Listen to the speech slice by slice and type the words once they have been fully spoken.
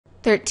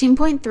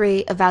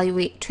13.3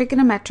 Evaluate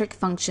trigonometric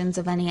functions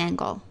of any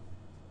angle.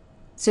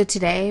 So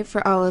today,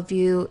 for all of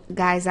you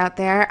guys out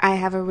there, I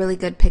have a really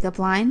good pickup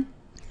line.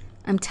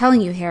 I'm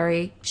telling you,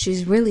 Harry,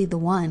 she's really the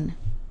one.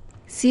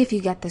 See if you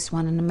get this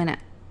one in a minute.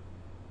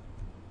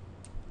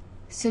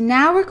 So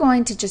now we're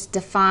going to just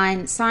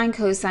define sine,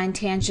 cosine,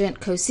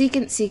 tangent,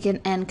 cosecant, secant,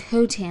 and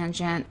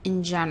cotangent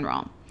in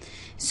general.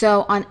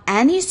 So on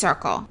any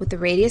circle with the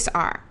radius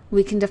r,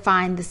 we can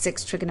define the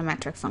 6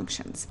 trigonometric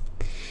functions.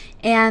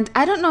 And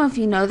I don't know if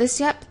you know this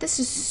yet, but this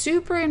is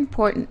super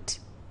important.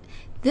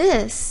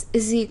 This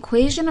is the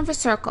equation of a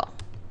circle.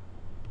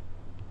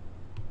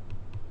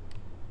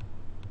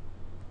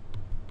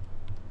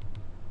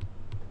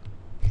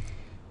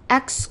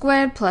 X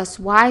squared plus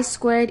y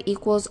squared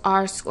equals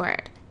r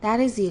squared. That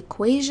is the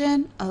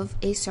equation of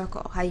a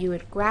circle, how you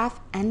would graph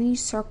any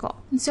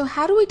circle. And so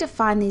how do we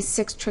define these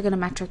 6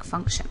 trigonometric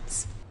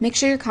functions? Make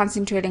sure you're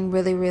concentrating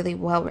really, really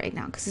well right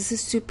now, because this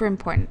is super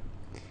important.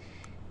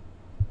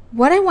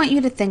 What I want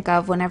you to think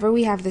of whenever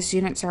we have this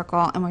unit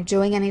circle and we're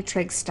doing any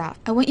trig stuff,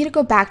 I want you to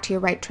go back to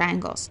your right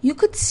triangles. You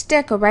could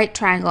stick a right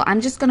triangle.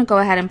 I'm just going to go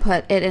ahead and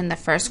put it in the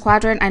first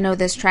quadrant. I know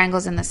this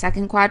triangle's in the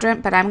second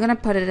quadrant, but I'm going to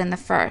put it in the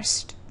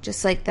first,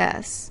 just like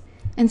this.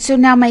 And so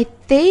now my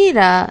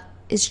theta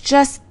is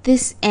just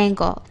this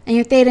angle. And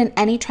your theta in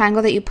any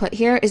triangle that you put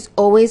here is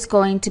always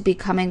going to be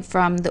coming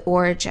from the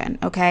origin,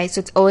 okay? So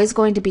it's always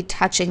going to be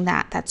touching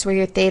that. That's where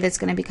your theta is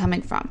going to be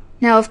coming from.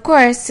 Now, of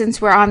course, since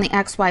we're on the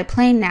xy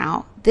plane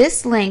now,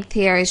 this length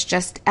here is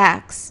just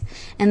x,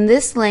 and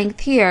this length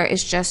here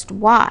is just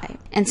y.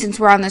 And since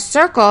we're on the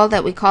circle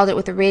that we called it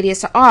with a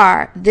radius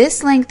r,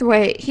 this length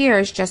right here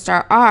is just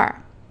our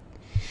r.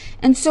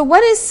 And so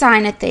what is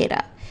sine of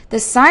theta? The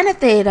sine of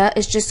theta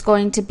is just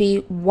going to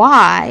be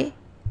y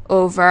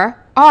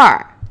over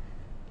r,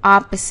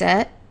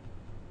 opposite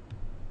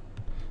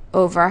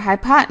over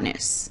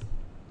hypotenuse.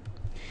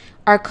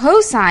 Our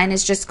cosine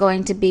is just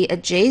going to be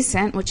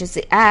adjacent, which is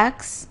the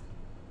x,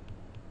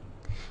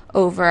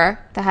 over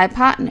the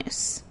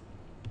hypotenuse.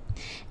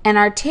 And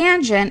our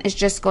tangent is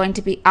just going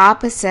to be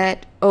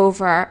opposite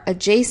over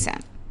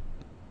adjacent.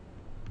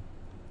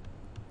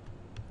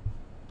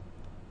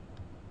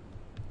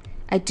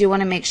 I do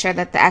want to make sure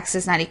that the x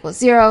is not equal to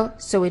 0,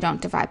 so we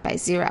don't divide by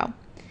 0.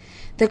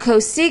 The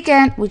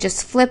cosecant, we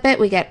just flip it,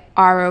 we get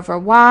r over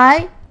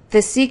y. The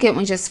secant,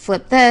 we just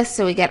flip this,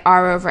 so we get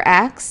r over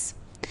x.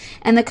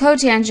 And the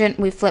cotangent,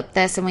 we flip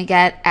this and we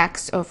get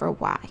x over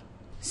y.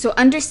 So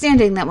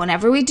understanding that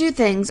whenever we do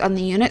things on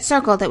the unit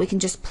circle that we can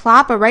just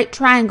plop a right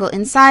triangle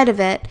inside of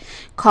it,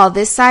 call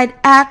this side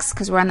x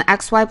because we're on the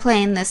xy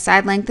plane, this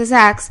side length is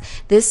x,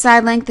 this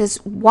side length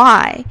is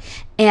y,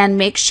 and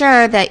make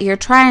sure that your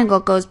triangle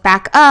goes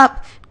back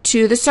up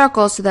to the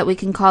circle so that we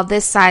can call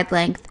this side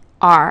length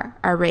r,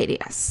 our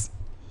radius.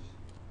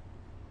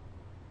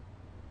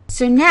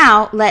 So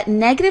now let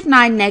 -9,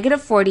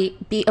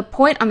 -40 be a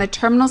point on the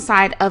terminal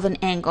side of an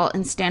angle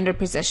in standard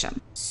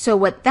position. So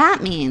what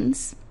that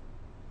means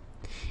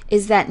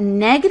is that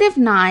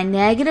 -9,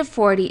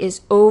 -40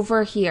 is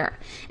over here.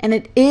 And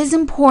it is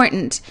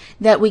important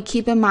that we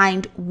keep in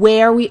mind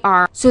where we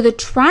are. So the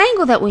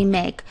triangle that we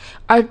make,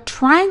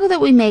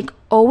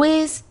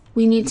 always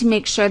we need to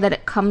make sure that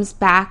it comes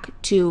back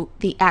to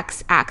the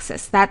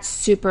x-axis. That's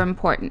super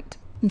important.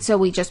 And so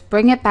we just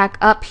bring it back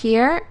up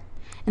here.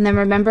 And then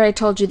remember I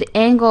told you the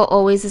angle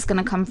always is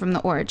going to come from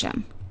the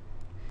origin.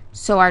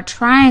 So our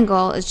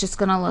triangle is just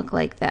going to look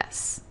like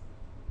this.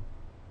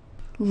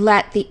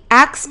 Let the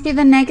x be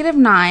the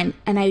 -9,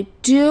 and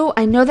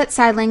I know that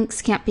side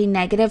lengths can't be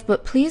negative,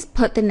 but please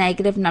put the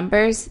negative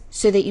numbers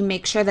so that you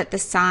make sure that the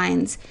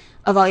signs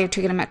of all your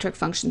trigonometric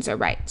functions are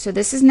right. So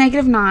this is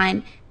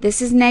 -9,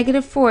 this is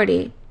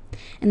 -40,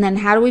 and then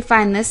how do we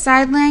find this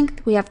side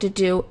length? We have to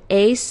do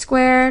a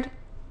squared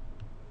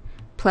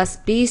plus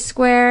b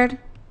squared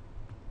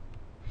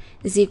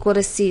is equal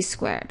to c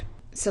squared.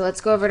 So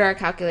let's go over to our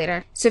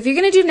calculator. So if you're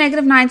going to do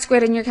 -9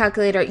 squared in your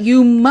calculator,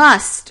 you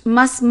must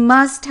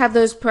have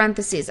those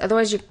parentheses.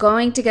 Otherwise, you're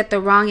going to get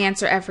the wrong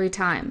answer every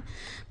time.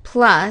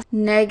 Plus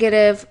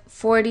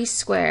 -40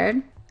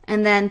 squared.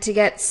 And then to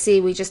get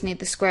c, we just need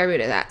the square root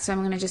of that. So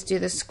I'm going to just do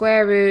the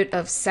square root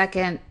of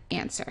second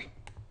answer.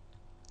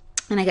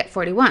 And I get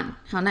 41.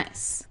 How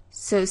nice.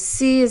 So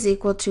c is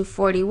equal to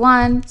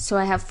 41, so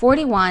I have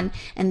 41,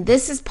 and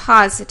this is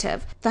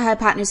positive. The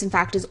hypotenuse, in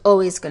fact, is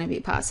always going to be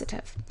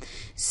positive.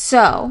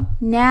 So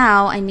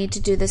now I need to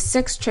do the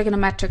 6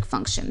 trigonometric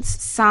functions: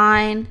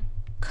 sine,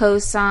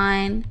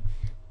 cosine,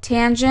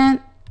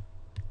 tangent,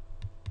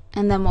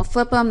 and then we'll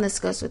flip them. This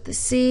goes with the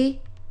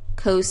c,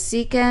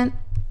 cosecant,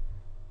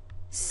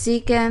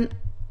 secant,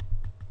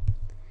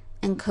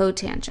 and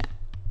cotangent.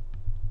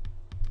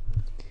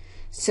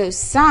 So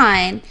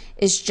sine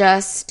is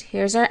just,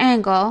 here's our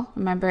angle.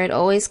 Remember, it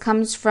always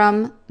comes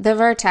from the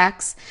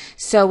vertex.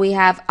 So we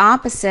have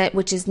opposite,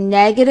 which is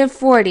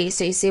 -40.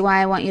 So you see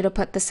why I want you to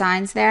put the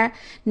signs there?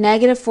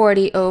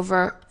 -40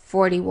 over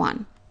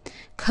 41.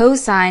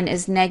 Cosine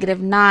is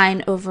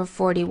 -9 over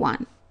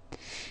 41.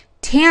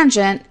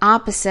 Tangent,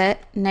 opposite,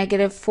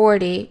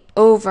 -40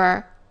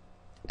 over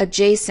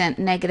adjacent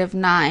negative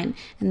 9,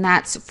 and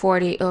that's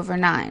 40 over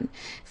 9.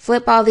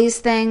 Flip all these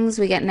things,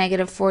 we get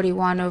negative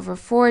 41 over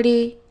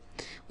 40,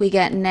 we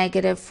get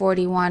negative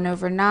 41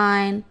 over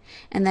 9,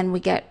 and then we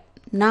get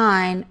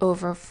 9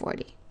 over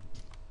 40.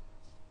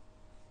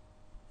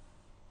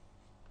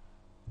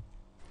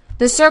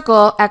 The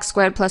circle x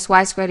squared plus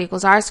y squared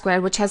equals r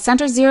squared, which has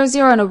center 0,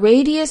 0, and a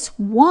radius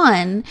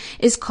 1,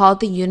 is called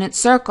the unit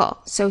circle.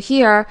 So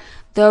here,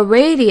 the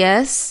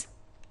radius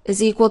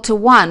is equal to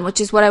 1, which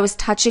is what I was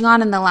touching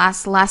on in the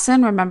last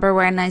lesson. Remember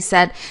when I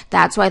said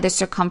that's why the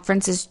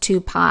circumference is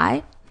 2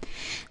 pi?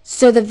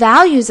 So the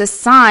values of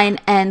sine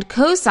and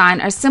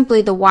cosine are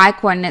simply the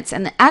y-coordinates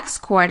and the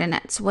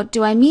x-coordinates. What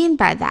do I mean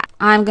by that?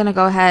 I'm going to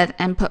go ahead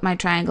and put my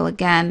triangle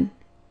again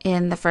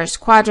in the first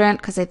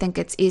quadrant because I think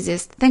it's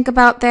easiest to think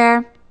about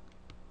there.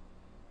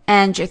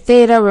 And your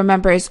theta,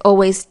 remember, is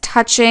always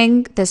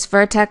touching this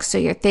vertex, so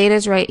your theta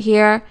is right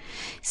here.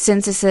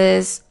 Since this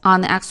is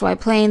on the xy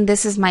plane,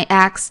 this is my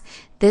x,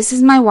 this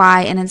is my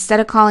y, and instead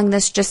of calling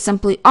this just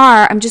simply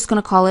r, I'm just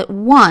going to call it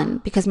 1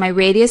 because my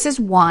radius is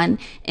 1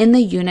 in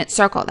the unit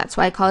circle. That's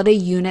why I call it a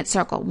unit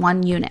circle,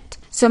 1 unit.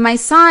 So my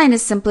sine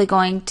is simply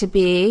going to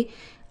be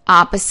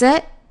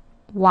opposite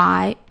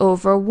y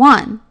over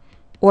 1,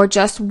 or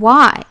just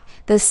y.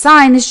 The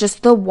sine is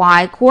just the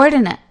y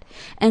coordinate.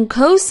 And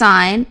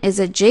cosine is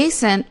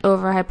adjacent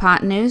over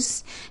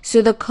hypotenuse,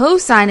 so the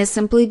cosine is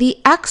simply the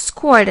x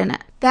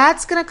coordinate.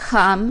 That's going to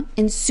come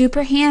in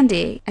super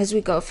handy as we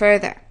go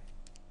further.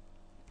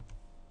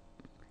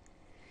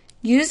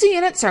 Use the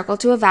unit circle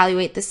to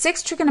evaluate the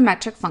 6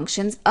 trigonometric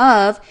functions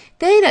of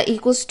theta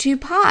equals 2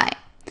 pi.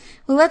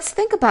 Well, let's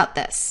think about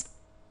this.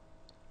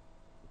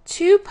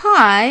 2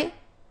 pi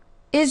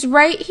is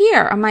right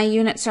here on my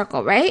unit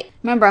circle, right?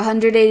 Remember,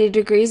 180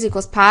 degrees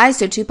equals pi,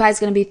 so 2 pi is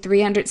going to be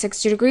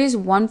 360 degrees,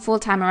 1 full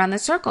time around the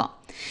circle.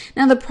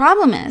 Now the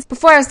problem is,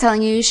 before I was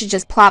telling you should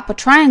just plop a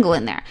triangle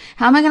in there.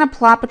 How am I going to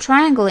plop a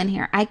triangle in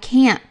here? I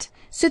can't.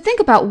 So think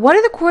about, what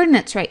are the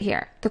coordinates right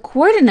here? The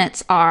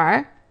coordinates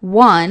are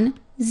 1,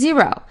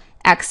 0.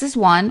 X is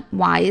 1,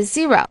 y is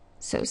 0.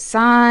 So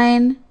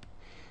sine,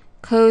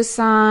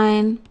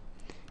 cosine,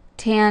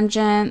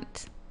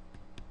 tangent.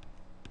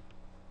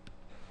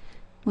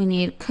 We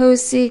need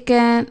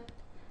cosecant,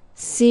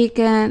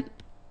 secant,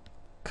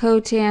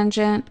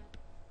 cotangent.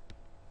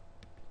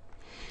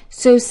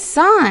 So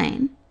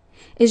sine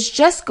is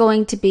just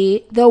going to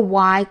be the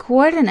y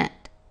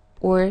coordinate,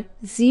 or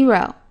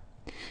 0.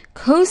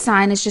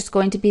 Cosine is just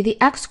going to be the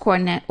x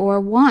coordinate, or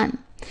 1.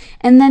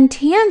 And then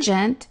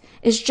tangent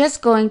is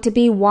just going to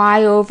be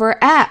y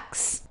over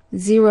x,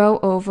 0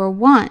 over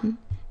 1,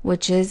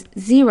 which is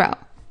 0.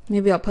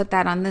 Maybe I'll put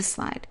that on this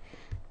slide.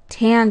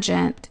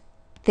 Tangent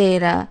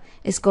theta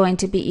is going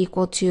to be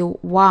equal to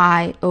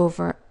y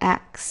over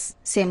x.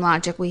 Same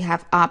logic, we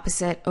have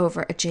opposite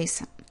over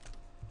adjacent.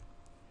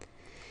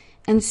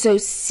 And so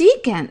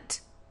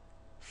secant,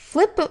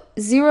 flip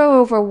 0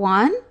 over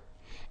 1,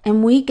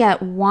 and we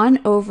get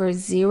 1 over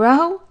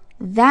 0.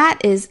 That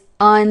is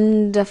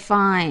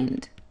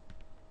undefined.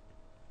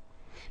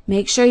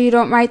 Make sure you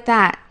don't write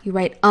that. You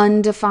write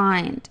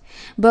undefined.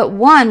 But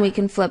 1 we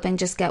can flip and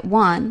just get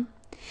 1.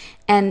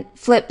 And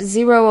flip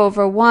 0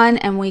 over 1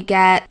 and we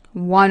get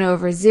 1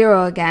 over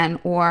 0 again,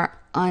 or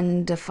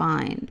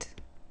undefined.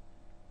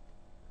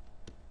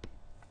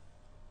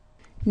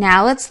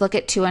 Now let's look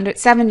at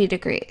 270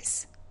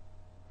 degrees.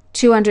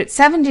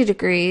 270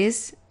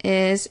 degrees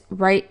is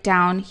right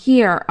down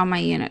here on my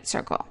unit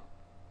circle.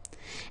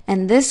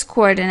 And this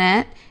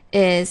coordinate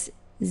is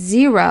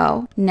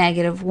 0,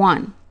 negative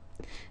 1.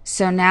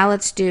 So now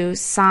let's do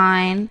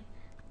sine,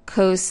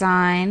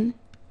 cosine,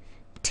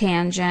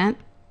 tangent,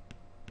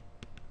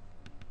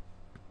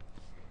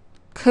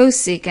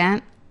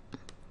 cosecant,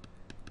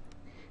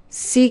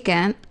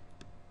 secant,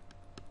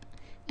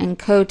 and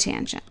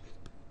cotangent.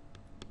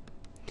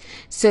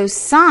 So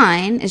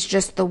sine is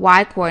just the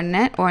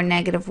y-coordinate, or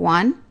negative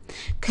 1.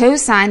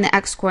 Cosine, the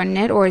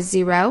x-coordinate, or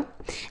 0.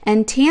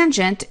 And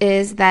tangent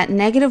is that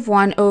negative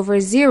 1 over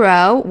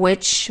 0,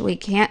 which we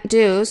can't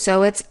do,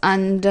 so it's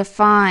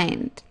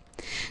undefined.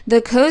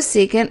 The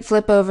cosecant,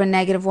 flip over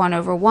negative 1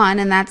 over 1,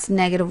 and that's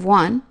negative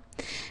 1.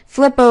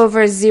 Flip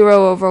over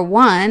 0 over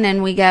 1,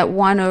 and we get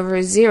 1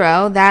 over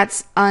 0.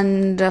 That's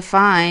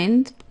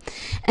undefined.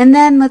 And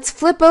then let's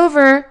flip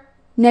over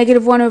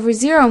negative 1 over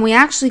 0, and we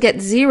actually get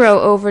 0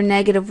 over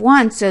negative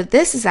 1, so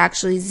this is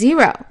actually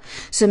 0.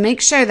 So make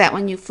sure that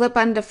when you flip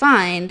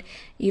undefined,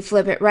 you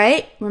flip it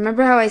right.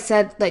 Remember how I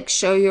said, like,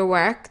 show your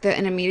work, the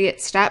intermediate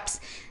steps?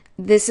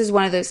 This is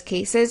one of those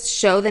cases.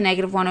 Show the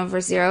negative 1 over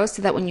 0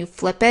 so that when you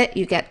flip it,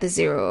 you get the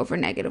 0 over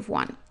negative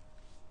 1.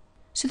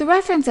 So the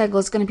reference angle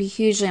is going to be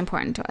hugely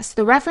important to us.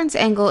 The reference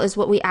angle is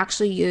what we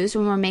actually use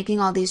when we're making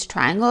all these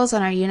triangles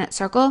on our unit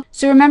circle.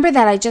 So remember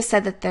that I just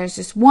said that there's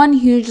this one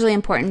hugely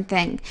important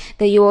thing,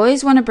 that you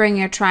always want to bring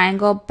your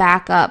triangle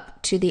back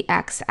up to the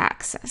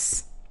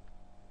x-axis.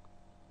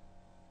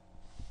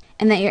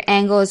 And that your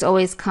angle is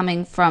always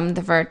coming from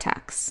the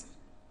vertex.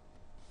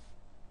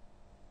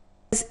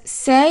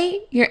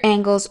 Say your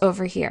angle's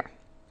over here.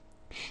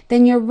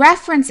 Then your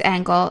reference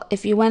angle,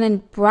 if you went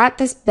and brought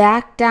this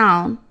back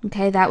down,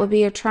 okay, that would be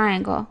your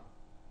triangle.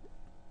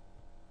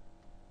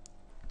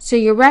 So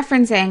your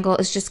reference angle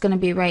is just going to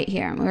be right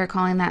here. We were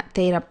calling that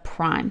theta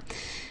prime.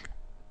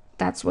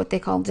 That's what they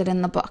called it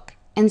in the book.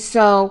 And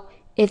so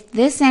if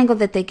this angle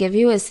that they give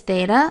you is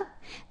theta,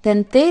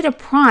 then theta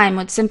prime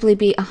would simply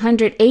be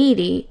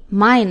 180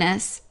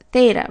 minus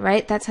theta,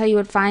 right? That's how you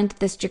would find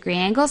this degree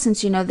angle,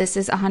 since you know this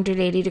is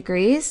 180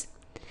 degrees.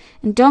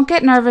 And don't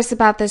get nervous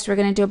about this. We're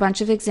going to do a bunch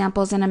of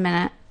examples in a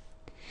minute.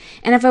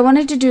 And if I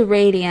wanted to do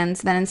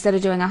radians, then instead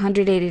of doing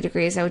 180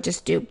 degrees, I would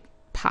just do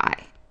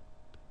pi.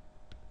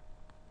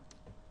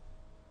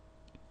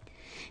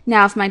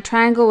 Now, if my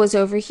triangle was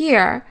over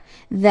here,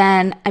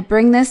 then I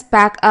bring this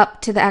back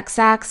up to the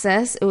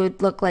x-axis. It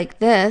would look like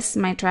this,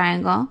 my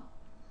triangle.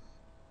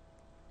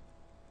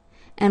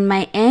 And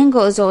my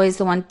angle is always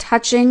the one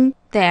touching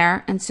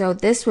there, and so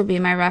this would be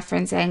my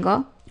reference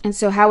angle. And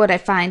so how would I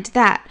find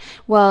that?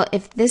 Well,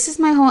 if this is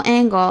my whole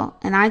angle,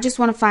 and I just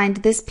want to find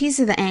this piece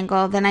of the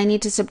angle, then I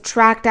need to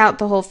subtract out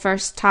the whole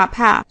first top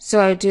half. So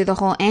I would do the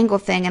whole angle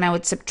thing, and I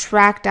would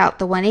subtract out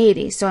the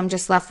 180. So I'm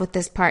just left with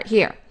this part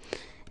here.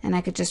 And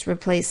I could just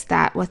replace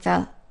that with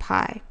a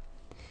pi.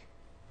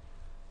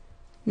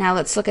 Now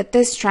let's look at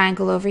this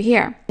triangle over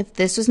here. If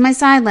this was my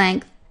side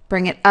length,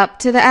 bring it up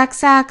to the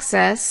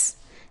x-axis,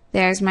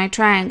 there's my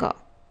triangle.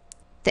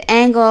 The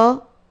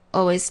angle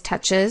always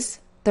touches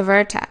the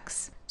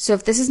vertex. So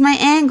if this is my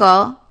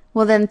angle,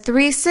 well then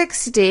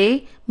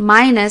 360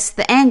 minus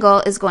the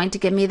angle is going to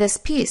give me this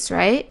piece,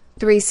 right?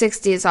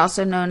 360 is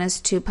also known as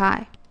 2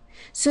 pi.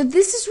 So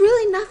this is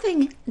really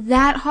nothing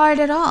that hard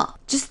at all.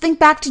 Just think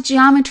back to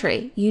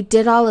geometry. You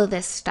did all of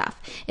this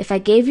stuff. If I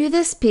gave you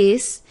this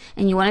piece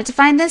and you wanted to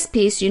find this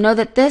piece, you know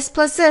that this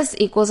plus this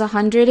equals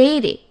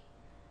 180.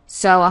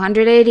 So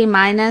 180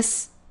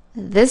 minus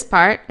this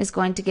part is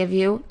going to give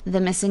you the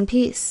missing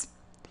piece.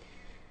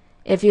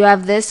 If you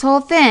have this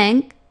whole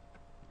thing,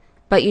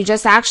 but you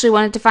just actually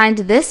wanted to find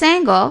this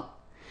angle,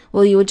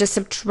 well, you would just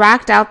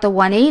subtract out the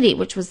 180,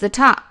 which was the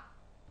top.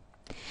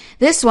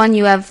 This one,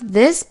 you have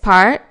this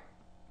part,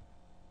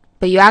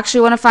 but you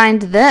actually want to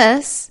find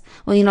this.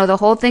 Well, you know the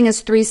whole thing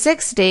is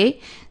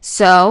 360,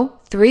 so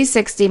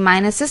 360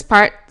 minus this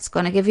part is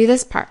going to give you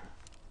this part.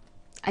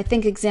 I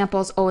think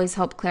examples always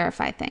help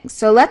clarify things.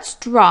 So let's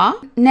draw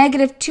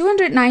negative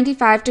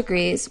 295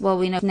 degrees. Well,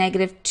 we know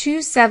negative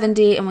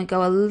 270, and we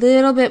go a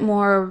little bit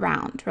more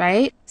around,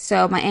 right?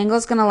 So my angle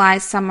is going to lie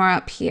somewhere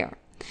up here.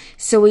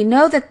 So we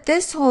know that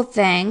this whole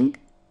thing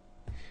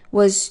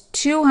was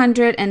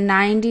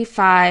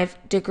 295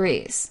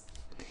 degrees.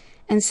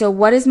 And so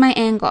what is my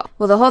angle?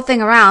 Well, the whole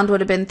thing around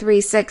would have been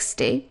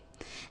 360.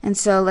 And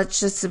so let's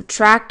just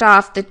subtract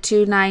off the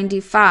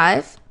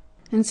 295.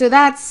 And so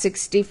that's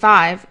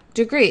 65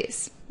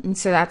 degrees. And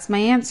so that's my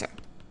answer.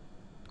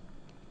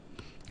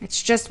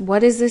 It's just,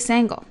 what is this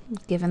angle,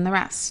 given the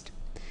rest?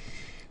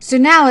 So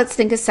now let's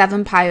think of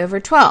 7 pi over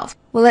 12.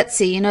 Well, let's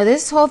see. You know,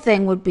 this whole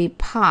thing would be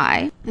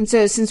pi. And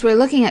so since we're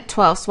looking at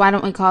 12, so why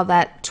don't we call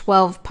that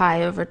 12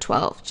 pi over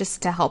 12,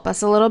 just to help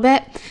us a little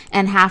bit.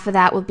 And half of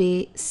that would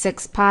be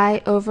 6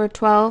 pi over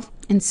 12.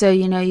 And so,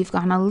 you know, you've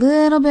gone a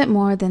little bit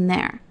more than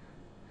there.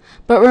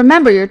 But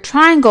remember, your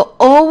triangle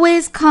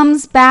always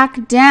comes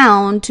back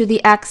down to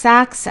the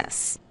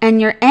x-axis.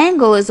 And your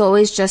angle is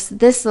always just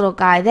this little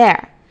guy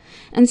there.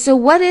 And so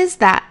what is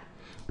that?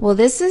 Well,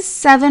 this is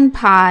 7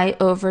 pi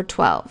over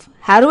 12.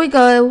 How do we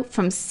go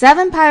from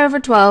 7 pi over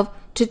 12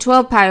 to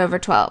 12 pi over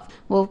 12?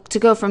 Well, to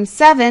go from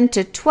 7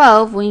 to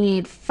 12, we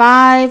need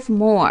 5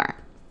 more.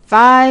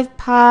 5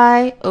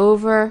 pi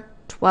over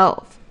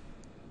 12.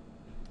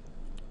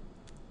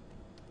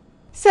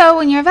 So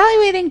when you're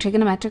evaluating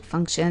trigonometric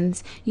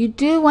functions, you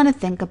do want to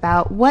think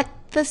about what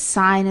the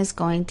sign is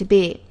going to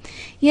be.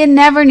 You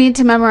never need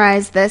to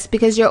memorize this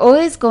because you're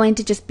always going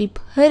to just be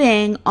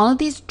putting all of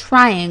these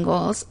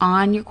triangles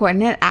on your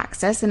coordinate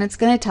axis, and it's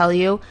going to tell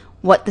you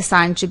what the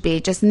sign should be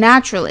just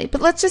naturally.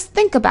 But let's just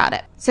think about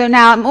it. So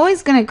now I'm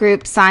always going to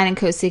group sine and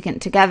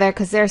cosecant together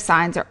because their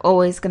signs are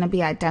always going to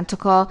be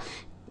identical.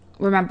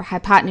 Remember,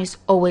 hypotenuse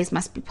always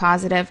must be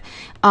positive.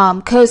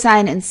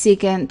 Cosine and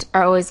secant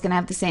are always going to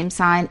have the same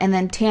sign, and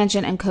then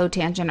tangent and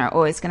cotangent are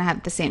always going to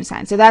have the same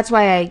sign. So that's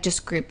why I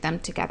just grouped them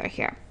together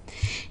here.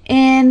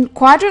 In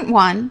quadrant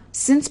 1,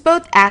 since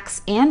both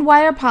x and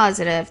y are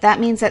positive,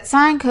 that means that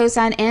sine,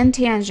 cosine, and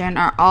tangent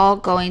are all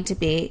going to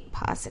be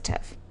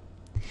positive.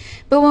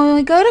 But when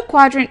we go to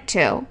quadrant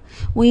 2,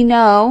 we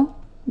know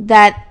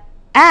that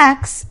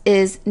x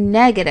is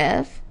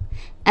negative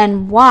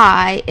and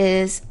y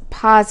is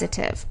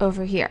positive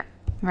over here,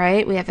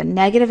 right? We have a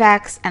negative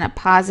x and a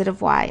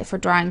positive y if we're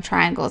drawing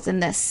triangles in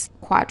this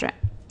quadrant.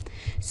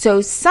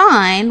 So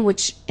sine,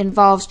 which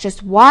involves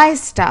just y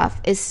stuff,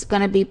 is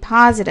going to be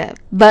positive,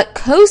 but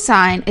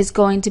cosine is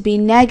going to be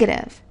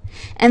negative.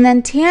 And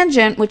then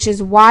tangent, which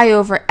is y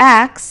over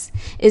x,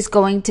 is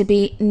going to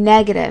be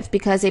negative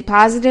because a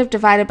positive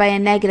divided by a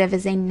negative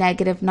is a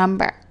negative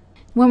number.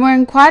 When we're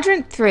in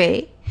quadrant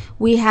 3,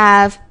 we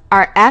have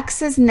our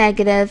x is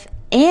negative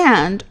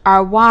and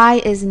our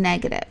y is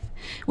negative.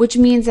 which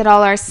means that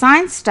all our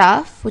sine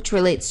stuff, which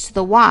relates to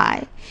the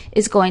y,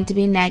 is going to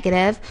be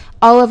negative.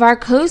 All of our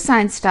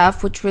cosine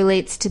stuff, which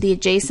relates to the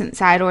adjacent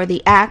side or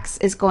the x,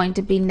 is going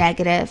to be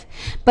negative.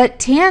 But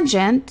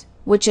tangent,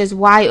 which is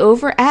y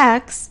over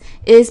x,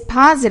 is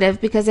positive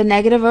because a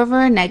negative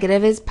over a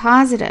negative is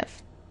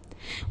positive.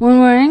 When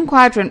we're in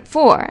quadrant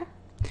 4,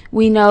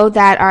 we know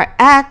that our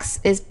x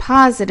is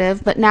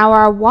positive, but now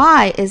our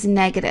y is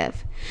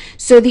negative.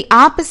 So the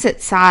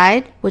opposite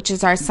side, which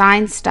is our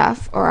sine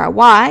stuff, or our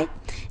y,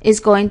 is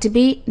going to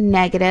be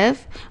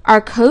negative.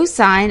 Our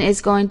cosine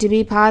is going to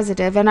be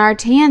positive, and our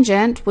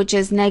tangent, which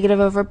is negative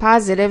over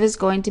positive, is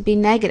going to be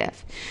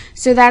negative.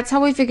 So that's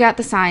how we figure out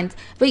the signs.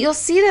 But you'll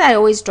see that I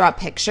always draw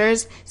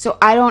pictures, so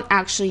I don't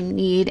actually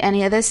need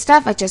any of this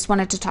stuff. I just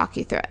wanted to talk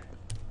you through it.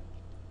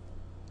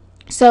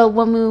 So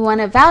when we want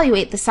to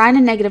evaluate the sine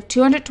of negative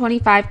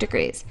 225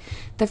 degrees,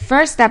 the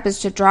first step is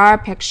to draw our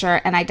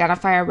picture and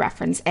identify our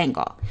reference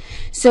angle.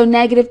 So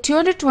negative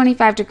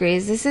 225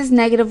 degrees, this is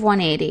negative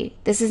 180,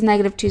 this is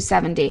negative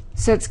 270,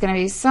 so it's going to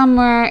be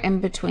somewhere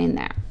in between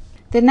there.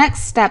 The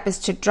next step is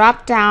to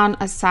drop down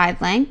a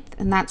side length,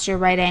 and that's your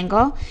right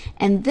angle,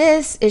 and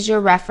this is your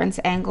reference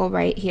angle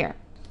right here.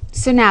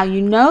 So now you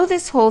know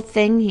this whole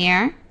thing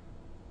here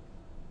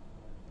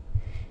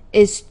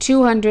is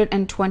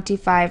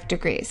 225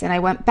 degrees, and I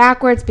went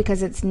backwards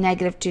because it's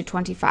negative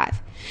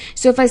 225.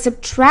 So if I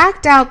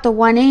subtract out the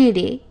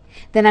 180,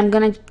 then I'm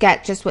going to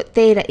get just what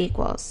theta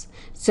equals.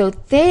 So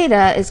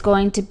theta is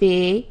going to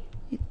be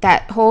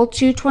that whole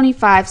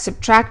 225,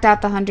 subtract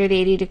out the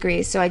 180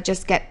 degrees, so I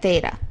just get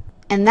theta.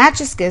 And that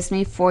just gives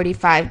me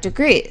 45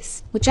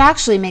 degrees, which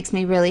actually makes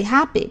me really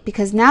happy,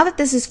 because now that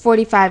this is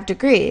 45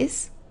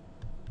 degrees,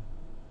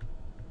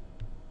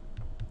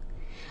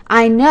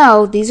 I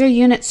know these are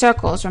unit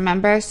circles,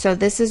 remember? So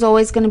this is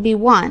always going to be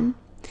 1.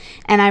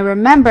 And I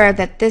remember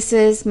that this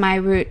is my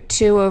root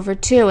 2 over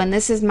 2, and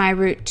this is my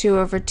root 2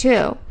 over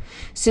 2.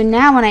 So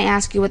now when I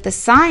ask you what the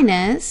sine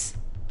is,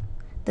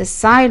 the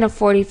sine of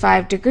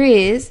 45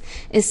 degrees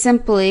is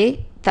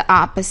simply the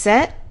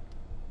opposite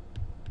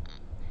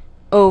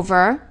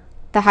over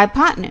the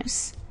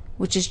hypotenuse,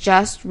 which is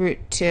just root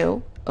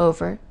 2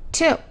 over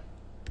 2.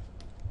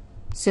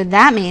 So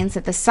that means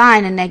that the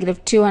sine of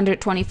negative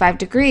 225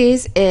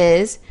 degrees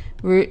is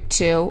root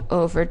 2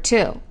 over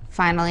 2.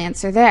 Final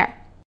answer there.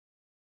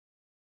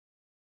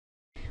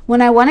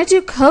 When I want to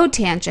do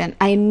cotangent,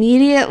 I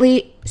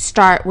immediately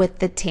start with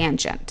the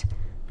tangent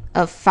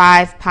of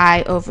 5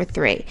 pi over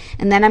 3.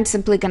 And then I'm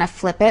simply going to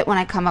flip it when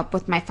I come up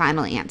with my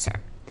final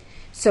answer.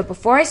 So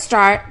before I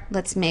start,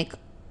 let's make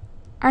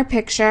our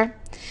picture.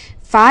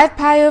 5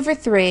 pi over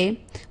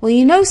 3. Well,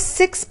 you know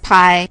 6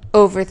 pi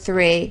over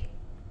 3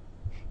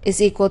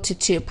 is equal to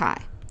 2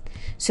 pi.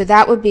 So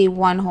that would be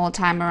one whole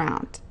time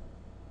around.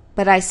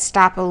 But I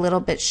stop a little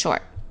bit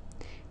short.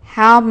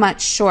 How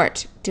much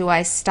short do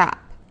I stop?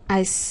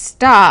 I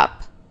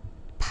stop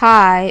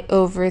pi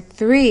over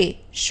 3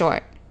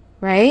 short,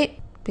 right?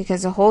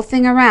 Because the whole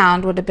thing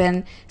around would have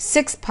been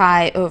 6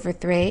 pi over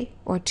 3,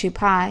 or 2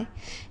 pi,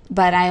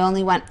 but I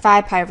only went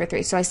 5 pi over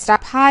 3. So I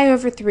stop pi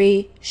over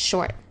 3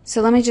 short.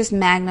 So let me just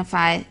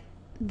magnify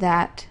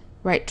that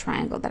right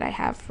triangle that I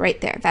have right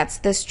there. That's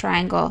this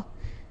triangle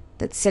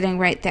that's sitting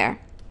right there.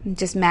 I'm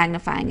just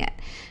magnifying it.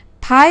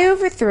 Pi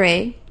over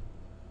 3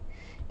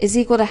 is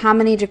equal to how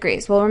many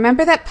degrees? Well,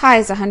 remember that pi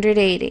is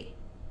 180.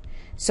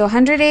 So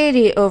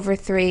 180 over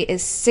 3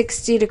 is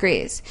 60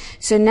 degrees.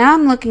 So now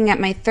I'm looking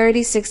at my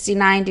 30, 60,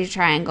 90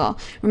 triangle,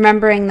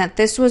 remembering that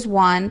this was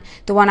 1,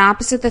 the one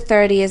opposite the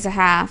 30 is a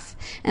half,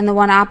 and the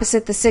one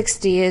opposite the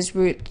 60 is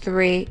root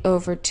 3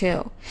 over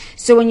 2.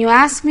 So when you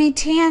ask me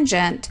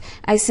tangent,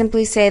 I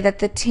simply say that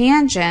the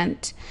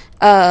tangent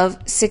of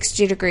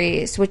 60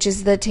 degrees, which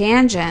is the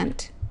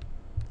tangent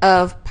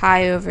of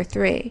pi over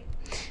 3,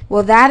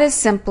 well, that is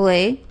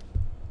simply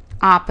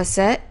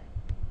opposite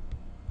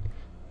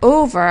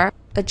over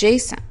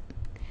adjacent,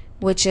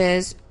 which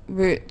is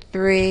root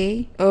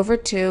 3 over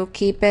 2,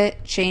 keep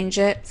it, change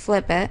it,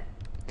 flip it,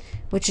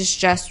 which is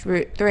just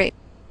root 3.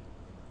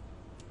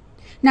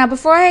 Now,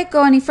 before I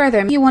go any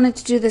further, you wanted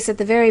to do this at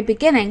the very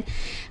beginning,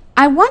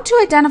 I want to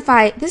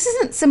identify, this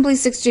isn't simply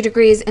 60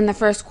 degrees in the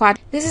first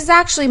quadrant. This is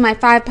actually my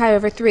 5 pi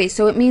over 3,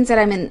 so it means that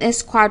I'm in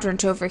this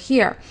quadrant over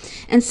here.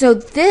 And so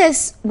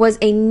this was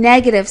a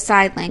negative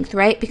side length,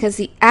 right? Because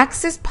the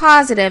x is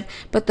positive,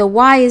 but the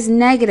y is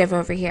negative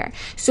over here.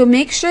 So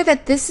make sure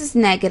that this is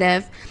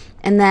negative,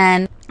 and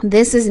then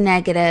this is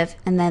negative,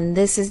 and then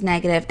this is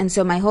negative, and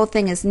so my whole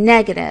thing is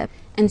negative.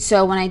 And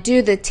so when I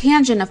do the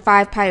tangent of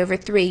 5 pi over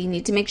 3, you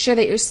need to make sure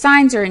that your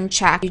signs are in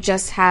check. You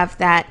just have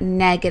that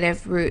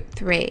negative root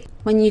 3.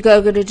 When you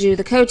go to do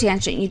the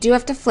cotangent, you do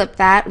have to flip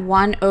that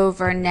 1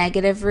 over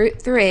negative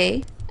root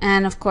 3.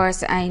 And of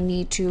course, I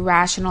need to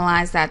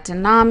rationalize that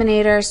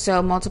denominator,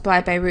 so multiply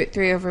by root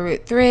 3 over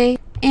root 3.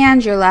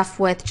 And you're left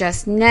with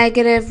just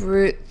negative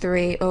root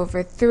 3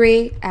 over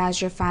 3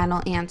 as your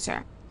final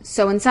answer.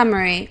 So in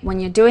summary, when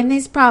you're doing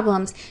these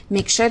problems,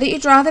 make sure that you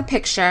draw the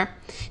picture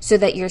so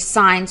that your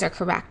signs are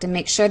correct, and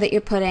make sure that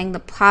you're putting the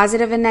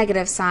positive and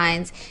negative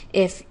signs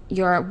if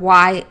your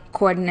y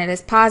coordinate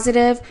is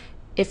positive,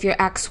 if your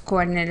x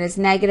coordinate is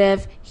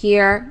negative.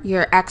 Here,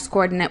 your x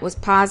coordinate was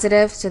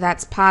positive, so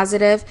that's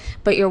positive,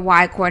 but your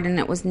y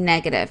coordinate was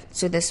negative,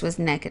 so this was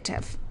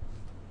negative.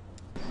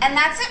 And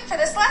that's it for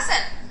this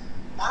lesson.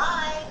 Bye.